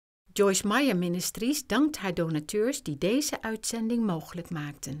Joyce Meyer Ministries dankt haar donateurs die deze uitzending mogelijk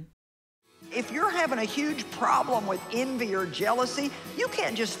maakten. If you're having a huge problem with envy or jealousy, you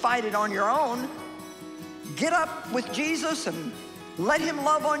can't just fight it on your own. Get up with Jesus and let him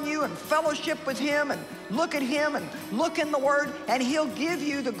love on you and fellowship with him and look at him and look in the Word, and he'll give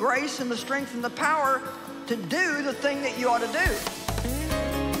you the grace and the strength and the power to do the thing that you ought to do.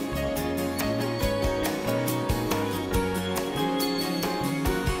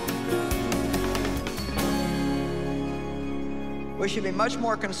 We should be much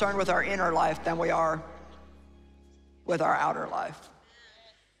more concerned with our inner life than we are with our outer life.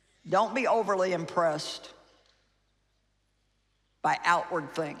 Don't be overly impressed by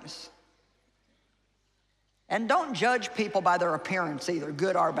outward things. And don't judge people by their appearance either,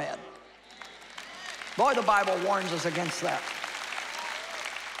 good or bad. Boy, the Bible warns us against that.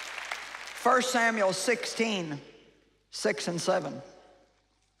 1 Samuel 16, 6 and 7.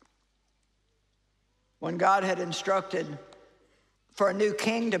 When God had instructed for a new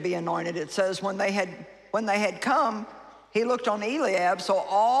king to be anointed, it says when they had come, he looked on Eliab, so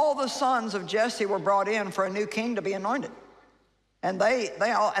all the sons of Jesse were brought in for a new king to be anointed. And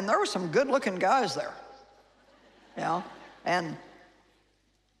there were some good-looking guys there, you know, and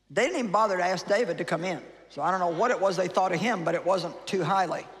they didn't even bother to ask David to come in. So I don't know what it was they thought of him, but it wasn't too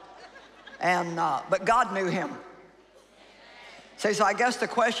highly. And but God knew him. So I guess the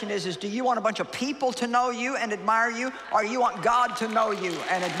question is do you want a bunch of people to know you and admire you, or you want God to know you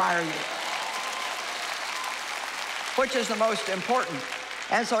and admire you? Which is the most important?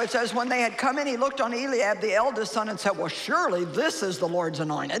 And so it says, when they had come in, he looked on Eliab, the eldest son, and said, well, surely this is the Lord's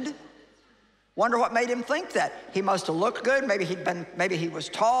anointed. Wonder what made him think that. He must have looked good. Maybe he was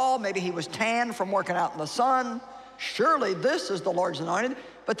tall. Maybe he was tan from working out in the sun. Surely this is the Lord's anointed.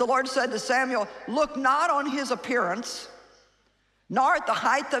 But the Lord said to Samuel, look not on his appearance, nor at the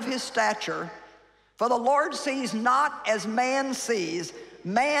height of his stature, for the Lord sees not as man sees.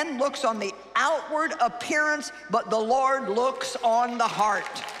 Man looks on the outward appearance, but the Lord looks on the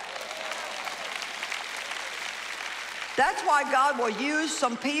heart. That's why God will use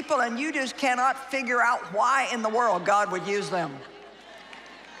some people, and you just cannot figure out why in the world God would use them.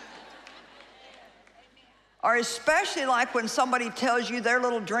 Or especially like when somebody tells you their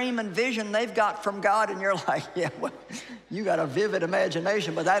little dream and vision they've got from God, and you're like, yeah, well, you got a vivid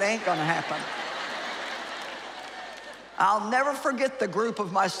imagination, but that ain't gonna happen. I'll never forget the group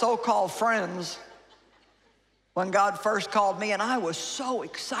of my so-called friends when God first called me, and I was so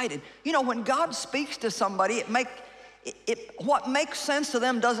excited. You know, when God speaks to somebody, what makes sense to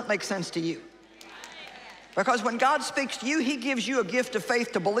them doesn't make sense to you. Because when God speaks to you, he gives you a gift of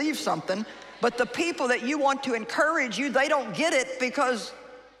faith to believe something, but the people that you want to encourage you, they don't get it because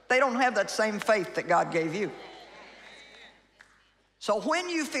they don't have that same faith that God gave you. So when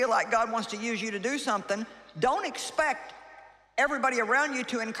you feel like God wants to use you to do something, don't expect everybody around you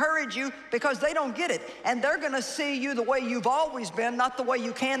to encourage you, because they don't get it. And they're gonna see you the way you've always been, not the way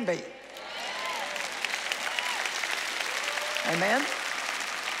you can be. Amen?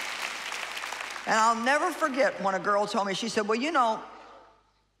 And I'll never forget when a girl told me, she said, well, you know,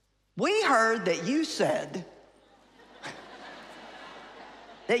 we heard that you said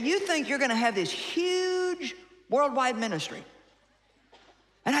that you think you're gonna have this huge worldwide ministry.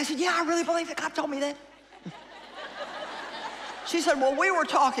 And I said, yeah, I really believe that. God told me that. She said, well, we were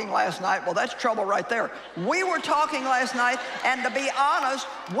talking last night. Well, that's trouble right there. We were talking last night, and to be honest,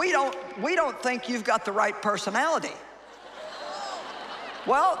 we don't think you've got the right personality.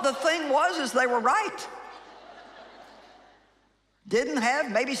 Well, the thing was is they were right. Didn't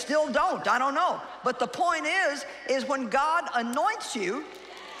have, maybe still don't, I don't know. But the point is when God anoints you,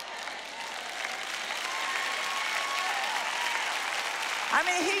 I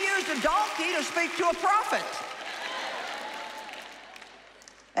mean, he used a donkey to speak to a prophet.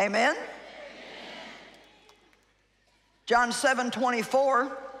 Amen? John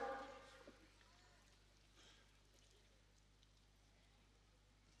 7:24.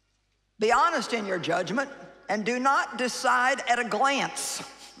 Be honest in your judgment and do not decide at a glance.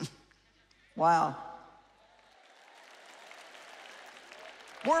 Wow.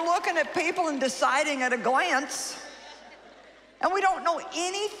 We're looking at people and deciding at a glance, and we don't know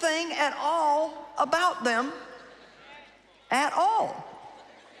anything at all about them at all.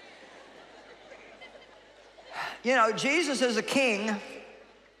 You know, Jesus is a king,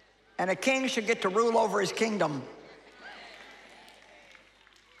 and a king should get to rule over his kingdom.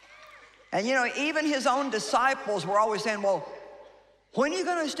 And you know, even his own disciples were always saying, well, when are you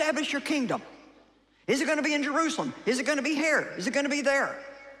going to establish your kingdom? Is it going to be in Jerusalem? Is it going to be here? Is it going to be there?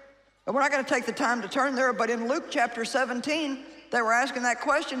 And we're not going to take the time to turn there, but in Luke chapter 17, they were asking that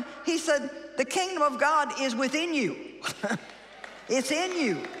question, he said, the kingdom of God is within you. It's in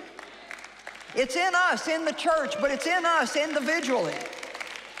you. It's in us, in the church, but it's in us individually.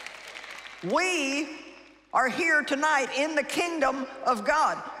 We are here tonight in the kingdom of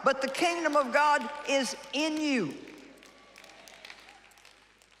God, but the kingdom of God is in you.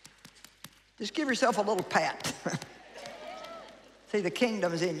 Just give yourself a little pat. See, the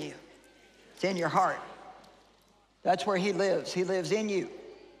kingdom is in you. It's in your heart. That's where he lives. He lives in you.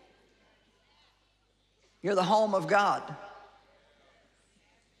 You're the home of God.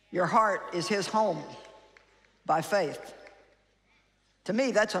 Your heart is his home by faith. To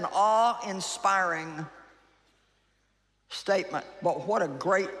me, that's an awe-inspiring statement, but what a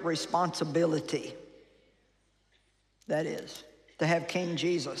great responsibility that is, to have King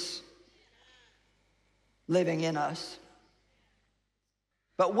Jesus living in us.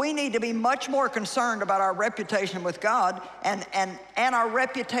 But we need to be much more concerned about our reputation with God and our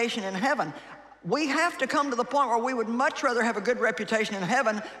reputation in heaven. We have to come to the point where we would much rather have a good reputation in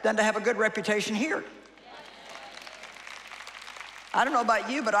heaven than to have a good reputation here. I don't know about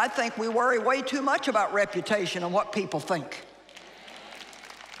you, but I think we worry way too much about reputation and what people think.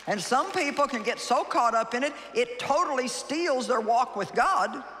 And some people can get so caught up in it, it totally steals their walk with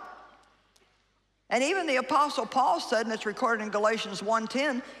God. And even the Apostle Paul said, and it's recorded in Galatians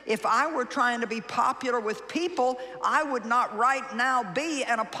 1:10, if I were trying to be popular with people, I would not right now be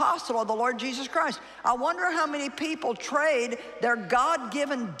an apostle of the Lord Jesus Christ. I wonder how many people trade their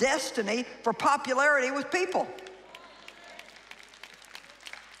God-given destiny for popularity with people.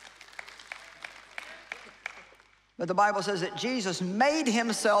 But the Bible says that Jesus made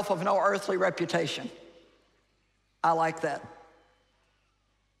himself of no earthly reputation. I like that.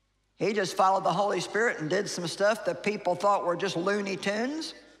 He just followed the Holy Spirit and did some stuff that people thought were just Looney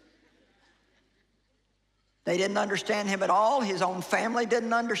Tunes. They didn't understand him at all. His own family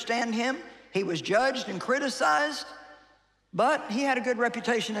didn't understand him. He was judged and criticized, but he had a good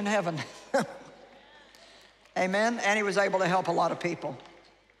reputation in heaven. Amen? And he was able to help a lot of people.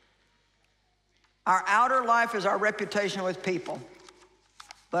 Our outer life is our reputation with people,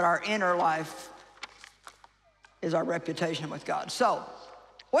 but our inner life is our reputation with God. So,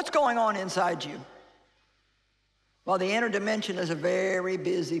 what's going on inside you? Well, the inner dimension is a very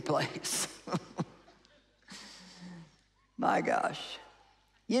busy place. My gosh.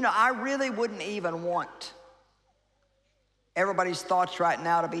 You know, I really wouldn't even want everybody's thoughts right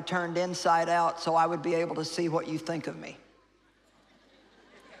now to be turned inside out so I would be able to see what you think of me.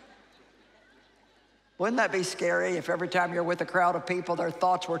 Wouldn't that be scary if every time you're with a crowd of people, their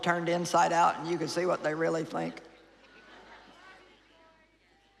thoughts were turned inside out and you could see what they really think?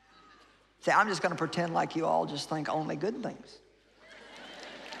 See, I'm just going to pretend like you all just think only good things.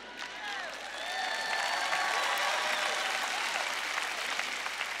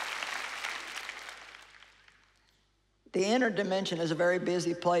 The inner dimension is a very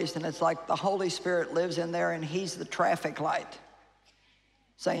busy place, and it's like the Holy Spirit lives in there, and he's the traffic light,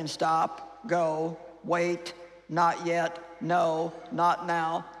 saying stop, go, wait, not yet, no, not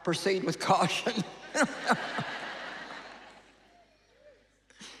now, proceed with caution.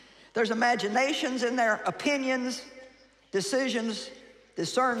 There's imaginations in there, opinions, decisions,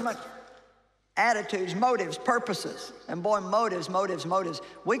 discernment, attitudes, motives, purposes. And boy, motives, motives, motives.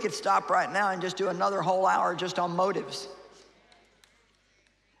 We could stop right now and just do another whole hour just on motives.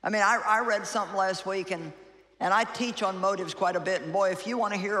 I mean, I read something last week, and I teach on motives quite a bit. And boy, if you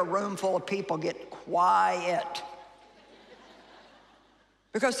want to hear a room full of people get quiet.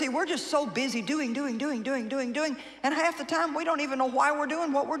 Because, see, we're just so busy doing. And half the time, we don't even know why we're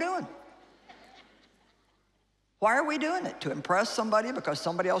doing what we're doing. Why are we doing it? To impress somebody because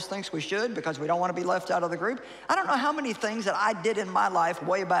somebody else thinks we should, because we don't want to be left out of the group? I don't know how many things that I did in my life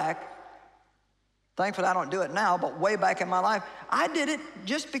way back. Thankfully, I don't do it now, but way back in my life, I did it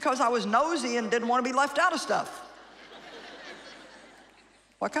just because I was nosy and didn't want to be left out of stuff.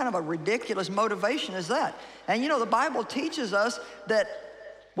 What kind of a ridiculous motivation is that? And you know, the Bible teaches us that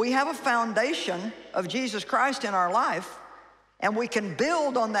we have a foundation of Jesus Christ in our life, and we can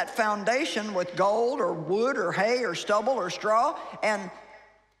build on that foundation with gold or wood or hay or stubble or straw, and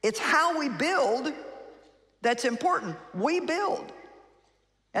it's how we build that's important. We build.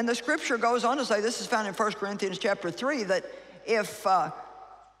 And the scripture goes on to say, this is found in 1 Corinthians chapter 3, that if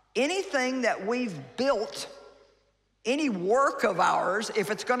anything that we've built, any work of ours,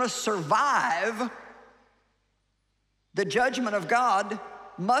 if it's going to survive the judgment of God,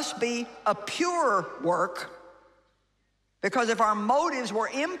 must be a pure work. Because if our motives were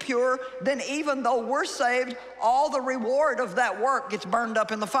impure, then even though we're saved, all the reward of that work gets burned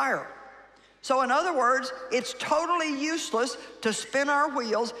up in the fire. So in other words, it's totally useless to spin our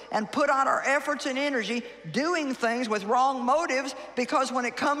wheels and put out our efforts and energy doing things with wrong motives, because when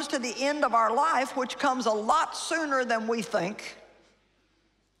it comes to the end of our life, which comes a lot sooner than we think,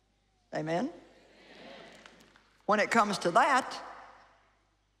 amen? When it comes to that,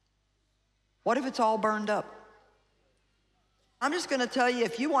 what if it's all burned up? I'm just going to tell you,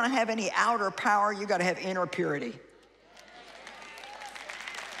 if you want to have any outer power, you got to have inner purity.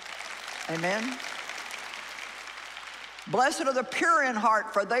 Amen? Blessed are the pure in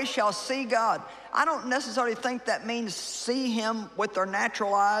heart, for they shall see God. I don't necessarily think that means see him with their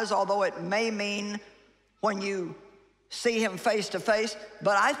natural eyes, although it may mean when you see him face to face.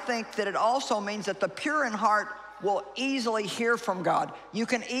 But I think that it also means that the pure in heart will easily hear from God. You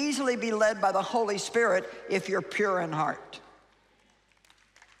can easily be led by the Holy Spirit if you're pure in heart.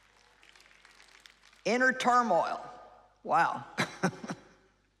 Inner turmoil. Wow.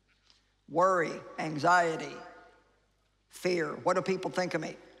 Worry, anxiety, fear. What do people think of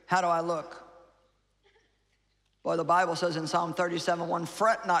me? How do I look? Well, the Bible says in Psalm 37:1,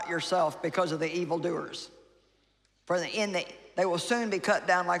 fret not yourself because of the evildoers, for they will soon be cut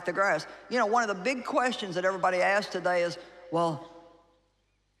down like the grass. You know, one of the big questions that everybody asks today is, well,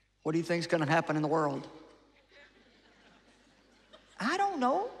 what do you think is going to happen in the world? I don't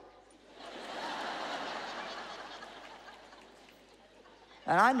know.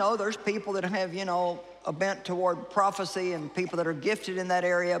 And I know there's people that have, you know, a bent toward prophecy and people that are gifted in that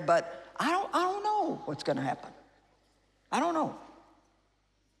area, but I don't know what's going to happen. I don't know.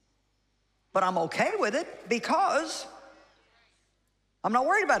 But I'm okay with it because I'm not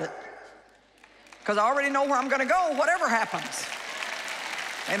worried about it. Because I already know where I'm going to go, whatever happens.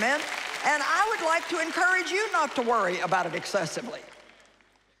 Amen? And I would like to encourage you not to worry about it excessively.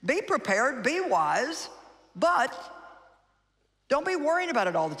 Be prepared, be wise, but don't be worrying about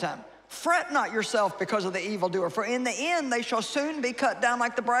it all the time. Fret not yourself because of the evildoer, for in the end they shall soon be cut down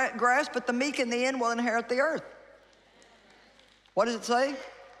like the grass, but the meek in the end will inherit the earth. What does it say?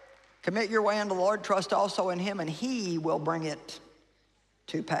 Commit your way unto the Lord, trust also in him, and he will bring it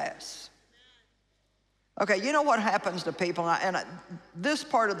to pass. Okay, you know what happens to people, and this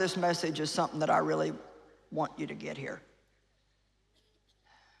part of this message is something that I really want you to get here.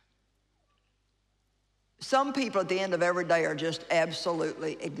 Some people at the end of every day are just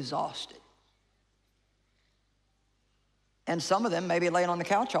absolutely exhausted. And some of them may be laying on the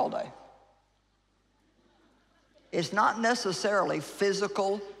couch all day. It's not necessarily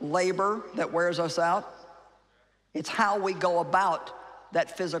physical labor that wears us out. It's how we go about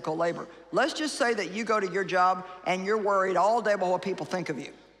that physical labor. Let's just say that you go to your job and you're worried all day about what people think of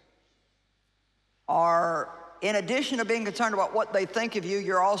you. Or in addition to being concerned about what they think of you,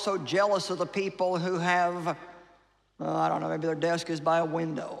 you're also jealous of the people who have, I don't know, maybe their desk is by a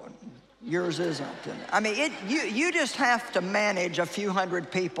window and yours isn't. And, I mean, you just have to manage a few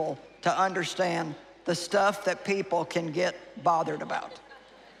hundred people to understand the stuff that people can get bothered about.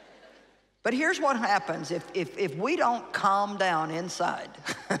 But here's what happens if we don't calm down inside.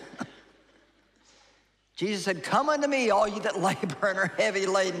 Jesus said, come unto me, all you that labor and are heavy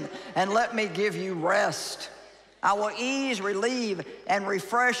laden, and let me give you rest. I will ease, relieve, and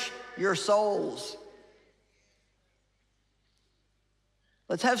refresh your souls.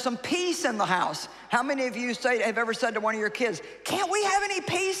 Let's have some peace in the house. How many of you have ever said to one of your kids, can't we have any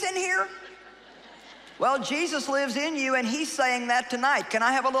peace in here? Well, Jesus lives in you, and he's saying that tonight. Can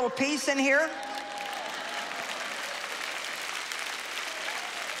I have a little peace in here?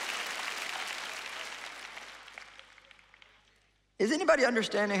 Is anybody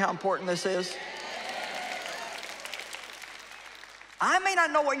understanding how important this is? I may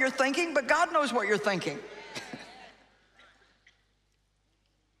not know what you're thinking, but God knows what you're thinking.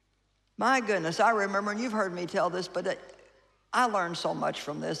 My goodness, I remember, and you've heard me tell this, but I learned so much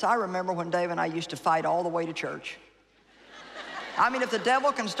from this. I remember when Dave and I used to fight all the way to church. I mean, if the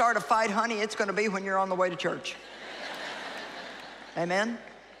devil can start a fight, honey, it's going to be when you're on the way to church. Amen?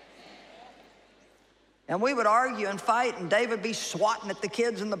 And we would argue and fight, and Dave would be swatting at the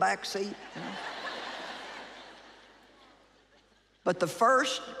kids in the back seat. You know? But the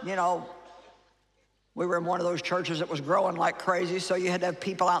first, you know, we were in one of those churches that was growing like crazy, so you had to have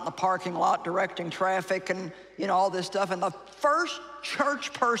people out in the parking lot directing traffic and, you know, all this stuff. And the first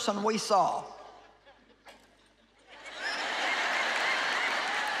church person we saw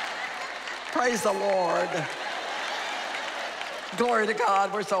praise the Lord. Glory to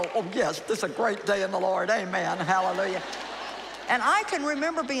God. We're so, oh yes, this is a great day in the Lord. Amen. Hallelujah. And I can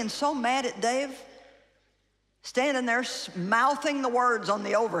remember being so mad at Dave, standing there mouthing the words on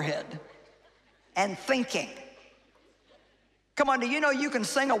the overhead and thinking, Come on, do you know you can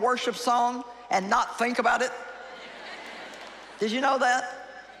sing a worship song and not think about it? Did you know that?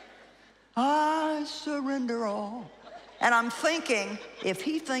 I surrender all. And I'm thinking, if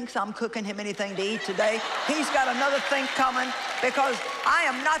he thinks I'm cooking him anything to eat today, he's got another thing coming, because I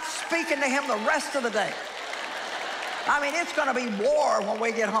am not speaking to him the rest of the day. I mean, it's going to be war when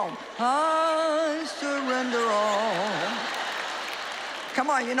we get home. I surrender all.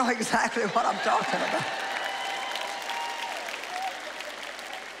 Come on, you know exactly what I'm talking about.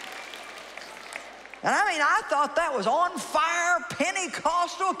 And I mean, I thought that was on fire,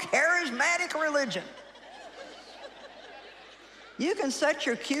 Pentecostal, charismatic religion. You can set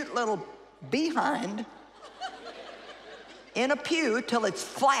your cute little behind in a pew till it's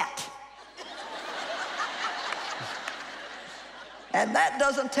flat. And that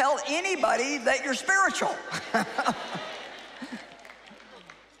doesn't tell anybody that you're spiritual.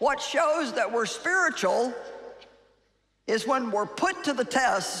 What shows that we're spiritual is when we're put to the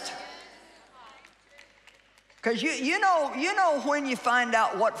test. Because you know when you find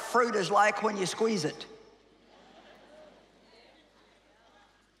out what fruit is like when you squeeze it.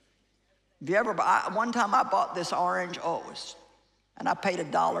 Have you ever, one time I bought this orange, and I paid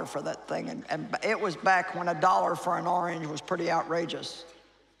 $1 for that thing, and it was back when $1 for an orange was pretty outrageous,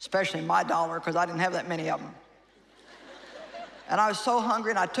 especially my dollar, because I didn't have that many of them. And I was so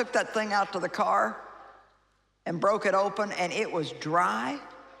hungry, and I took that thing out to the car and broke it open, and it was dry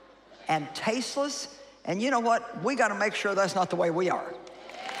and tasteless. And you know what? We got to make sure that's not the way we are.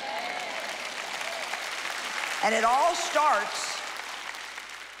 And it all starts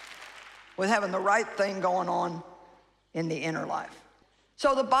with having the right thing going on in the inner life.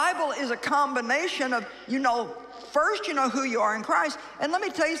 So the Bible is a combination of, first you know who you are in Christ. And let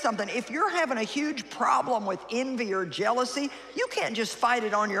me tell you something, if you're having a huge problem with envy or jealousy, you can't just fight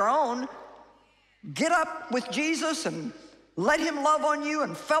it on your own. Get up with Jesus and let him love on you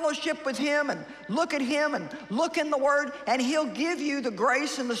and fellowship with him and look at him and look in the Word, and he'll give you the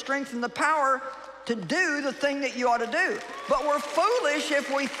grace and the strength and the power to do the thing that you ought to do. But we're foolish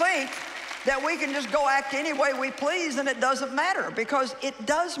if we think that we can just go act any way we please and it doesn't matter, because it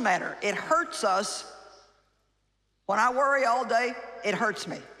does matter. It hurts us. When I worry all day, it hurts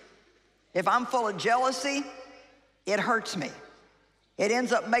me. If I'm full of jealousy, it hurts me. It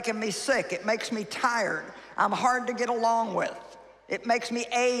ends up making me sick. It makes me tired. I'm hard to get along with. It makes me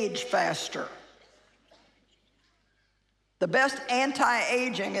age faster. The best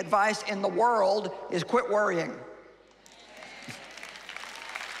anti-aging advice in the world is quit worrying.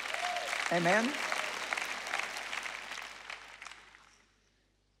 Amen?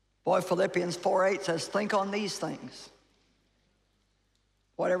 Boy, Philippians 4:8 says, think on these things.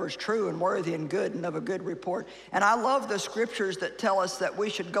 Whatever is true and worthy and good and of a good report. And I love the scriptures that tell us that we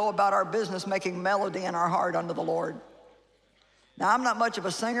should go about our business making melody in our heart unto the Lord. Now, I'm not much of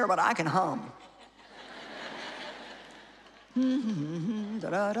a singer, but I can hum.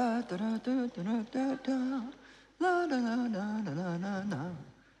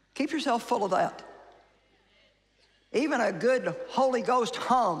 Keep yourself full of that. Even a good Holy Ghost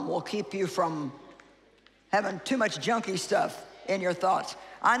hum will keep you from having too much junky stuff in your thoughts.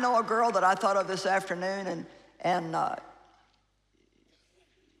 I know a girl that I thought of this afternoon, and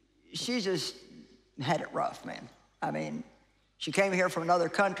she just had it rough, man. I mean, she came here from another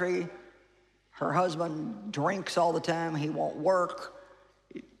country. Her husband drinks all the time. He won't work.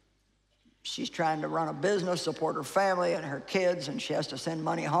 She's trying to run a business, support her family and her kids, and she has to send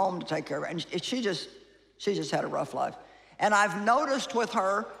money home to take care of it. And she just had a rough life. And I've noticed with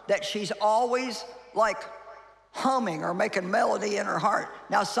her that she's always like humming or making melody in her heart.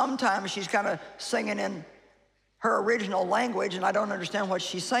 Now, sometimes she's kind of singing in her original language, and I don't understand what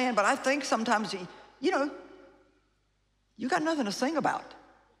she's saying, but I think sometimes, you got nothing to sing about.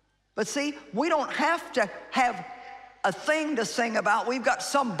 But see, we don't have to have a thing to sing about. We've got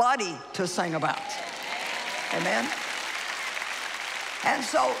somebody to sing about. Amen? And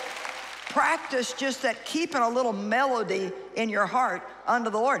so practice just that, keeping a little melody in your heart unto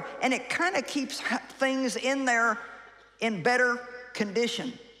the Lord. And it kind of keeps things in there in better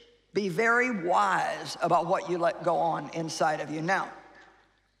condition. Be very wise about what you let go on inside of you. Now,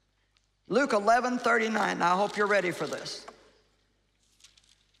 Luke 11:39. Now, I hope you're ready for this.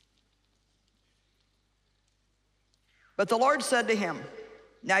 But the Lord said to him,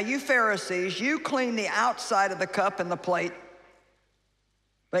 now you Pharisees, you clean the outside of the cup and the plate,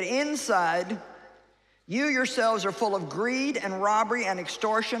 but inside, you yourselves are full of greed and robbery and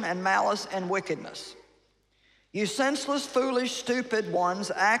extortion and malice and wickedness. You senseless, foolish, stupid ones,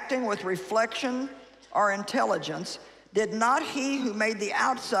 acting with reflection or intelligence, did not he who made the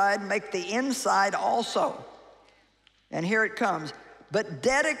outside make the inside also? And here it comes. But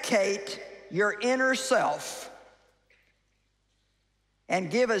dedicate your inner self and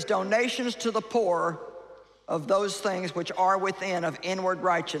give as donations to the poor of those things which are within of inward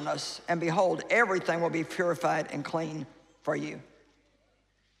righteousness. And behold, everything will be purified and clean for you.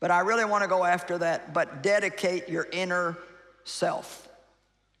 But I really want to go after that, but dedicate your inner self.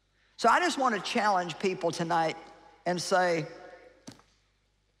 So I just want to challenge people tonight and say,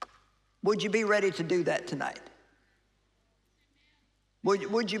 would you be ready to do that tonight?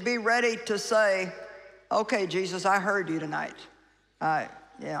 Would you be ready to say, okay, Jesus, I heard you tonight. I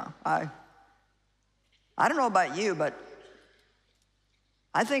don't know about you, but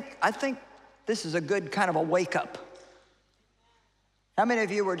I think this is a good kind of a wake up. How many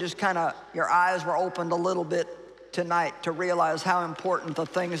of you were just kind of, your eyes were opened a little bit tonight to realize how important the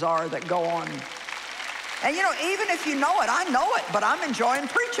things are that go on? And you know, even if you know it, I know it, but I'm enjoying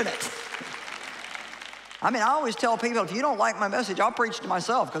preaching it. I mean, I always tell people, if you don't like my message, I'll preach to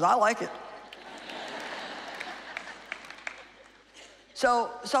myself because I like it. So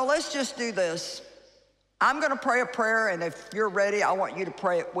let's just do this. I'm going to pray a prayer, and if you're ready, I want you to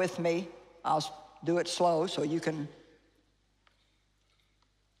pray it with me. I'll do it slow so you can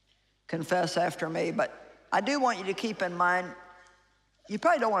confess after me. But I do want you to keep in mind, you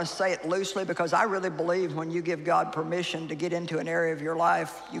probably don't want to say it loosely, because I really believe when you give God permission to get into an area of your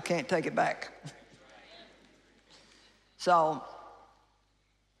life, you can't take it back. So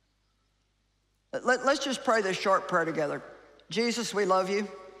let's just pray this short prayer together. Jesus, we love you.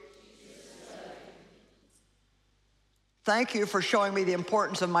 Thank you for showing me the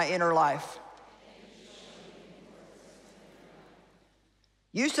importance of my inner life.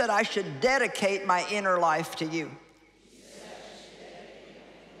 You said I should dedicate my inner life to you.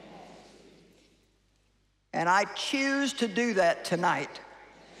 And I choose to do that tonight.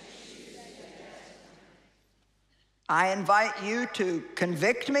 I invite you to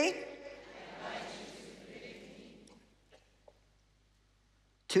convict me,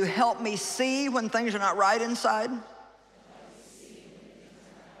 to help me see when things are not right inside,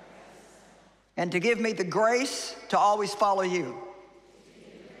 and to give me the grace to always follow you.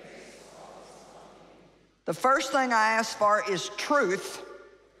 The first thing I ask for is truth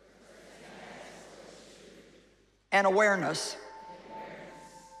and awareness.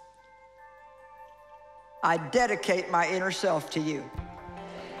 I dedicate my inner self to you.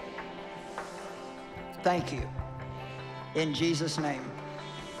 Thank you. In Jesus' name.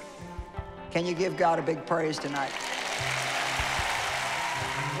 Can you give God a big praise tonight?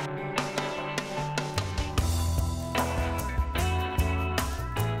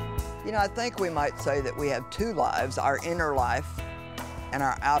 You know, I think we might say that we have two lives, our inner life and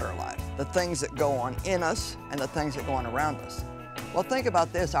our outer life, the things that go on in us and the things that go on around us. Well, think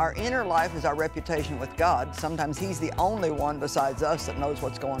about this. Our inner life is our reputation with God. Sometimes He's the only one besides us that knows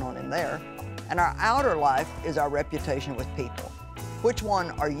what's going on in there. And our outer life is our reputation with people. Which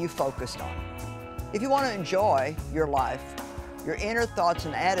one are you focused on? If you want to enjoy your life, your inner thoughts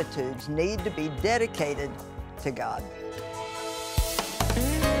and attitudes need to be dedicated to God.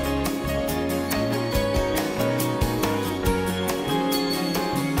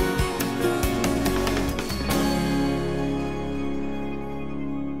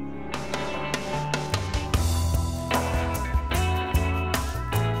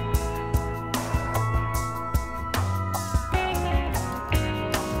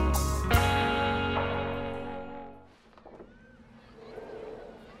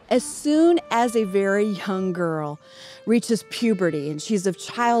 As soon as a very young girl reaches puberty and she's of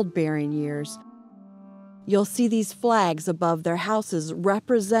childbearing years, you'll see these flags above their houses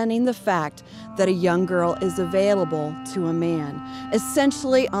representing the fact that a young girl is available to a man,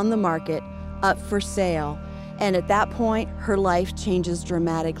 essentially on the market, up for sale. And at that point, her life changes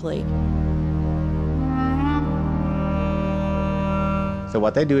dramatically. So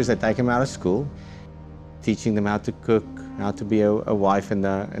what they do is they take them out of school, teaching them how to cook, how to be a wife in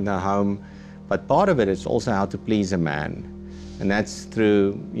the home. But part of it is also how to please a man. And that's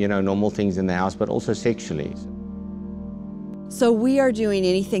through, you know, normal things in the house, but also sexually. So we are doing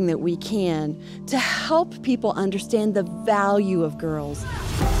anything that we can to help people understand the value of girls.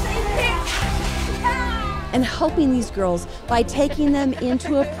 And helping these girls by taking them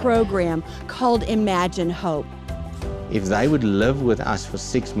into a program called Imagine Hope. If they would live with us for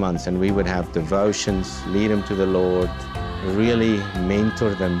 6 months and we would have devotions, lead them to the Lord, really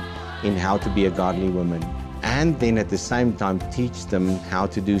mentor them in how to be a godly woman, and then at the same time teach them how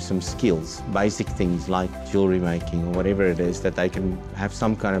to do some skills, basic things like jewelry making or whatever it is, that they can have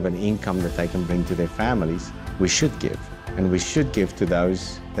some kind of an income that they can bring to their families, we should give. and we should give to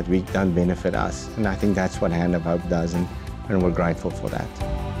those that we don't benefit us. And I think that's what Hand of Hope does, and we're grateful for that.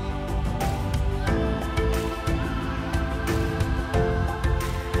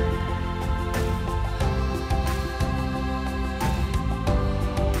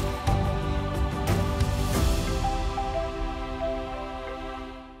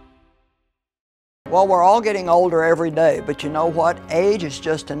 Well, we're all getting older every day, but you know what? Age is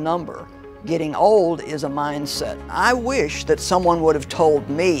just a number. Getting old is a mindset. I wish that someone would have told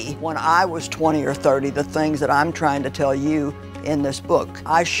me when I was 20 or 30 the things that I'm trying to tell you in this book.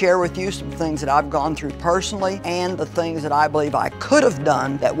 I share with you some things that I've gone through personally and the things that I believe I could have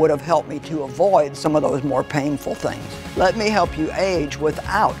done that would have helped me to avoid some of those more painful things. Let me help you age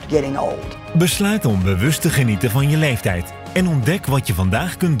without getting old. Besluit om bewust te genieten van je leeftijd en ontdek wat je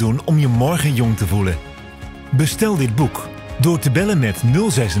vandaag kunt doen om je morgen jong te voelen. Bestel dit boek door te bellen met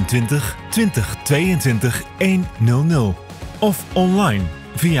 026 20 22 100 of online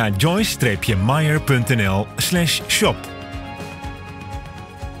via joyce-meyer.nl/shop.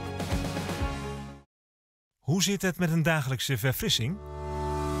 Hoe zit het met een dagelijkse verfrissing?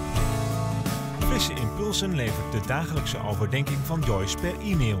 Frisse Impulsen levert de dagelijkse overdenking van Joyce per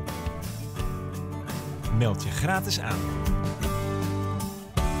e-mail. Meld je gratis aan.